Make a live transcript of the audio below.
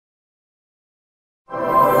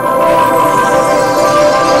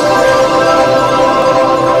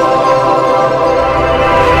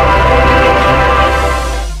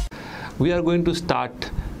are going to start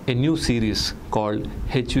a new series called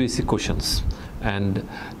HVAC Questions, and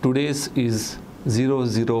today's is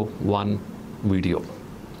 001 video.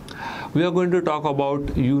 We are going to talk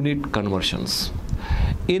about unit conversions.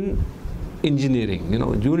 In engineering,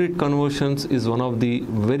 unit conversions is one of the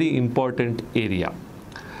very important area.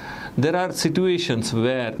 There are situations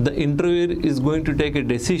where the interviewer is going to take a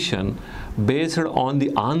decision based on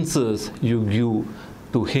the answers you give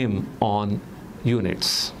to him on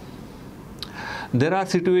units. There are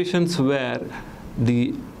situations where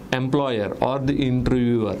the employer or the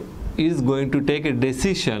interviewer is going to take a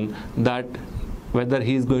decision that whether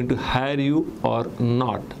he is going to hire you or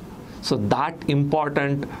not. So that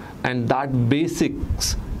important and that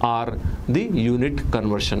basics are the unit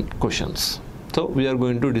conversion questions. So we are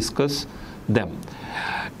going to discuss them.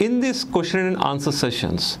 In this question and answer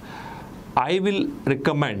sessions, I will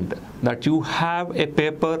recommend that you have a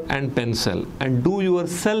paper and pencil and do your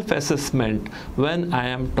self-assessment when I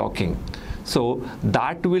am talking. So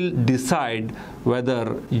that will decide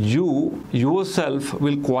whether you yourself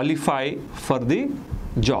will qualify for the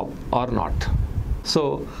job or not.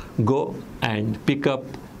 So go and pick up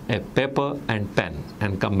a paper and pen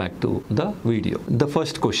and come back to the video. The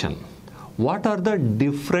first question: what are the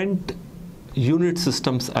different unit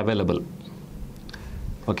systems available?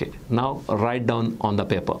 Okay, now write down on the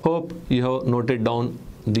paper. Hope you have noted down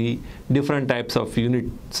the different types of unit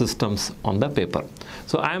systems on the paper.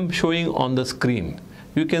 So I am showing on the screen.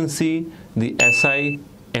 You can see the SI,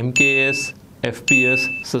 MKS,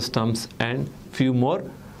 FPS systems and few more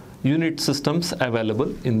unit systems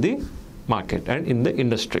available in the market and in the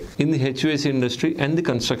industry. In the HVAC industry and the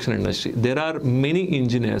construction industry, there are many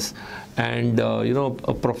engineers and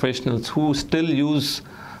professionals who still use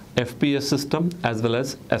FPS system as well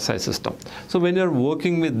as SI system. So when you are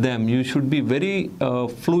working with them, you should be very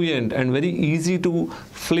fluent and very easy to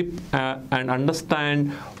flip and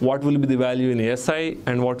understand what will be the value in SI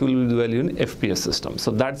and what will be the value in FPS system.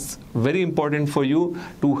 So that's very important for you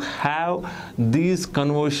to have these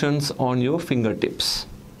conversions on your fingertips.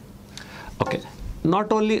 Okay,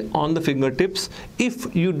 not only on the fingertips,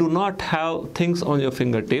 if you do not have things on your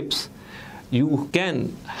fingertips, you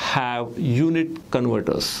can have unit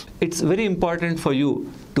converters. It's very important for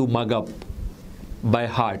you to mug up by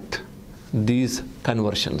heart these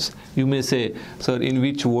conversions. You may say, sir, in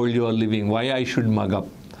which world you are living? Why I should mug up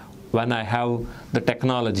when I have the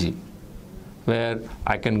technology where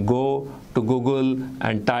I can go to Google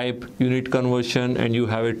and type unit conversion and you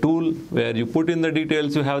have a tool where you put in the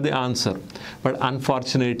details, you have the answer. But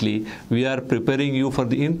unfortunately, we are preparing you for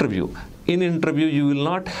the interview. In interview, you will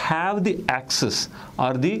not have the access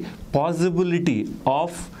or the possibility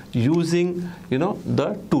of using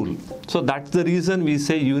the tool. So that's the reason we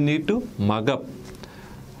say you need to mug up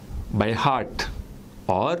by heart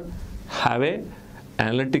or have a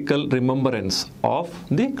analytical remembrance of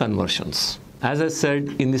the conversions. As I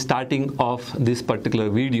said in the starting of this particular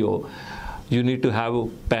video, you need to have a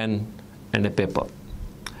pen and a paper.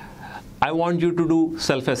 I want you to do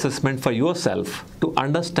self-assessment for yourself to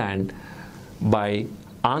understand. By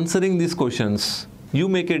answering these questions, you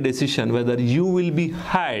make a decision whether you will be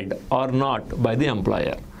hired or not by the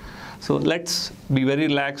employer. So let's be very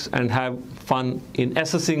relaxed and have fun in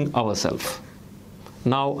assessing ourselves.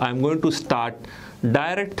 Now I'm going to start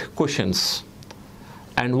direct questions,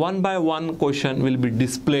 and one by one question will be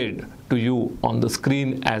displayed to you on the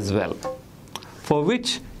screen as well, for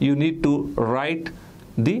which you need to write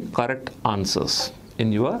the correct answers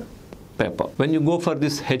in your paper. When you go for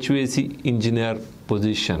this HVAC engineer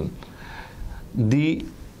position, the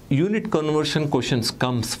unit conversion questions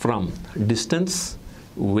comes from distance,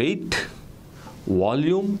 weight,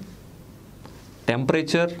 volume,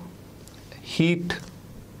 temperature, heat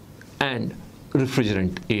and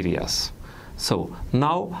refrigerant areas. So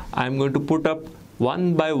now I am going to put up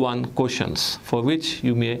one by one questions for which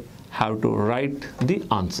you may have to write the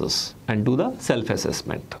answers and do the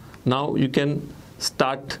self-assessment. Now you can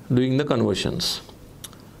start doing the conversions.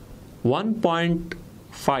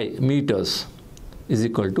 1.5 meters is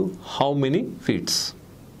equal to how many feet?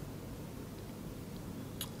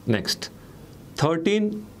 Next,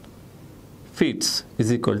 13 feet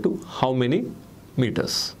is equal to how many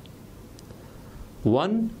meters?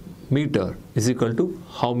 1 meter is equal to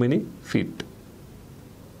how many feet?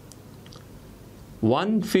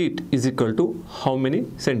 1 feet is equal to how many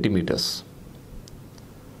centimeters?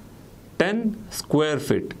 10 square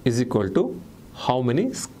feet is equal to how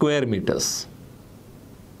many square meters?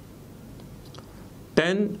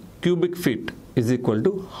 10 cubic feet is equal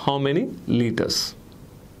to how many liters?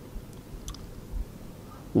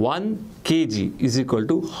 1 kg is equal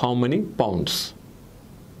to how many pounds?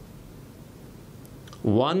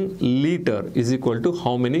 1 liter is equal to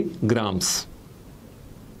how many grams?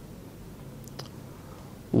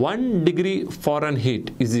 1 degree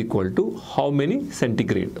Fahrenheit is equal to how many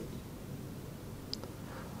centigrade?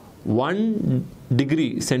 1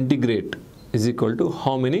 degree centigrade is equal to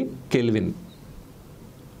how many Kelvin?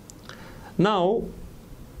 Now,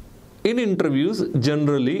 in interviews,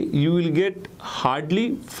 generally you will get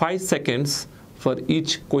hardly 5 seconds for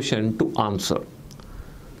each question to answer.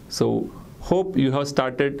 So, hope you have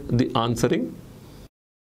started the answering.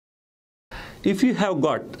 If you have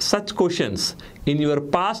got such questions in your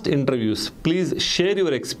past interviews, please share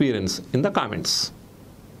your experience in the comments.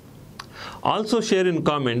 Also share in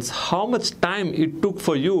comments how much time it took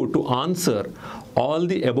for you to answer all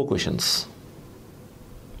the above questions.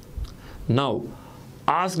 Now,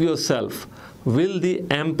 ask yourself, will the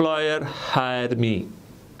employer hire me?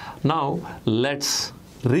 Now, let's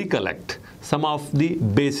recollect some of the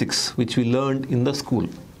basics which we learned in the school.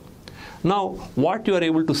 Now, what you are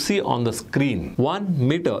able to see on the screen, 1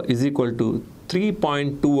 meter is equal to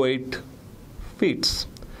 3.28 feet.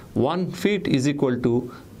 1 feet is equal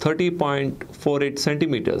to 30.48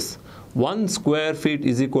 centimeters. 1 square feet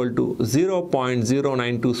is equal to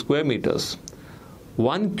 0.092 square meters.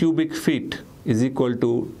 1 cubic feet is equal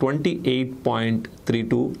to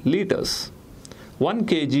 28.32 liters. 1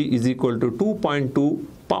 kg is equal to 2.2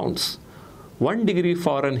 pounds. 1 degree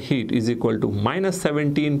Fahrenheit is equal to minus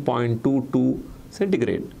 17.22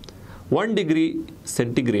 centigrade. 1 degree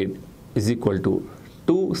centigrade is equal to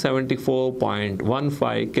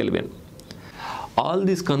 274.15 Kelvin. All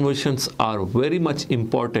these conversions are very much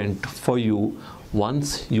important for you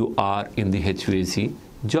once you are in the HVAC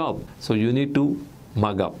job. So you need to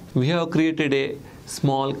mug up. We have created a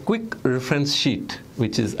small quick reference sheet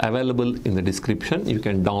which is available in the description. You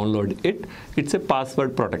can download it. It's a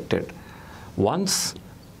password protected. Once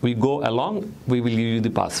we go along, we will give you the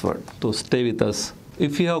password. So stay with us.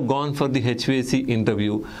 If you have gone for the HVAC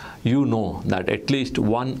interview, you know that at least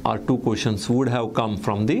 1 or 2 questions would have come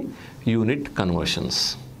from the unit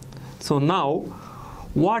conversions. So now,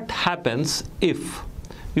 what happens if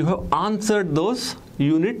you have answered those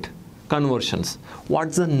unit conversions?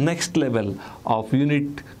 What's the next level of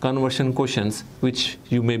unit conversion questions which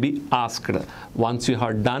you may be asked once you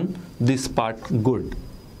have done this part good?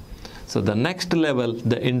 So the next level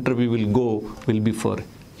the interview will be for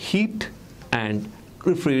heat and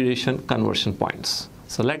refrigeration conversion points.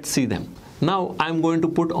 So let's see them. Now I'm going to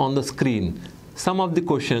put on the screen some of the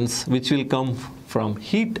questions which will come from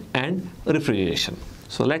heat and refrigeration.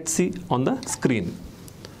 So let's see on the screen.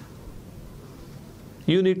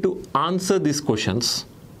 You need to answer these questions.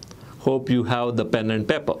 Hope you have the pen and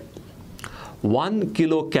paper. 1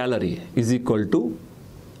 kilocalorie is equal to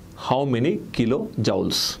how many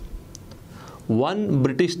kilojoules? 1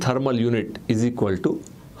 British thermal unit is equal to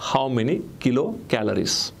how many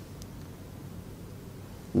kilocalories?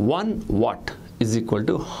 1 watt is equal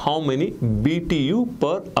to how many BTU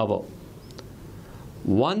per hour?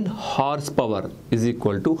 1 horsepower is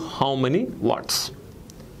equal to how many watts?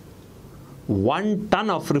 1 ton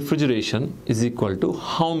of refrigeration is equal to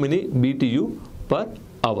how many BTU per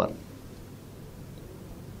hour?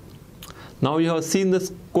 Now you have seen the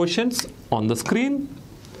questions on the screen.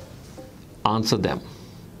 Answer them.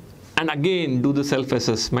 And again do the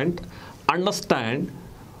self-assessment. Understand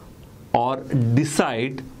or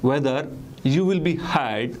decide whether you will be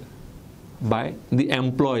hired by the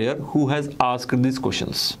employer who has asked these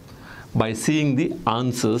questions by seeing the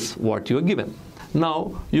answers what you are given.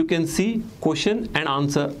 Now you can see question and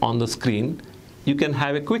answer on the screen. You can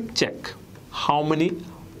have a quick check how many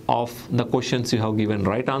of the questions you have given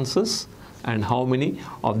right answers and how many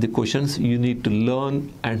of the questions you need to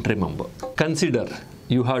learn and remember. Consider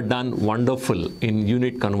you have done wonderful in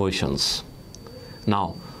unit conversions.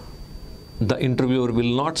 Now the interviewer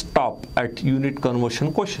will not stop at unit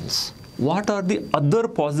conversion questions. What are the other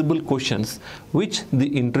possible questions which the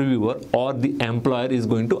interviewer or the employer is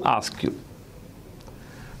going to ask you?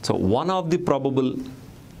 So one of the probable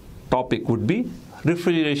topic would be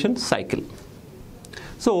refrigeration cycle.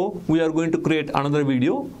 So we are going to create another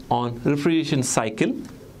video on refrigeration cycle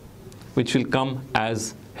which will come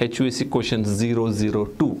as HVAC questions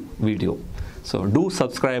 002 video. So do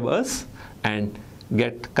subscribe us and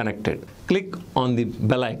get connected. Click on the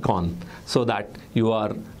bell icon so that you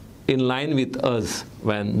are in line with us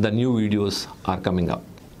when the new videos are coming up.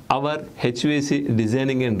 Our HVAC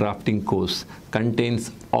designing and drafting course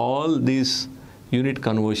contains all these unit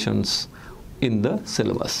conversions in the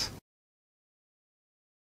syllabus.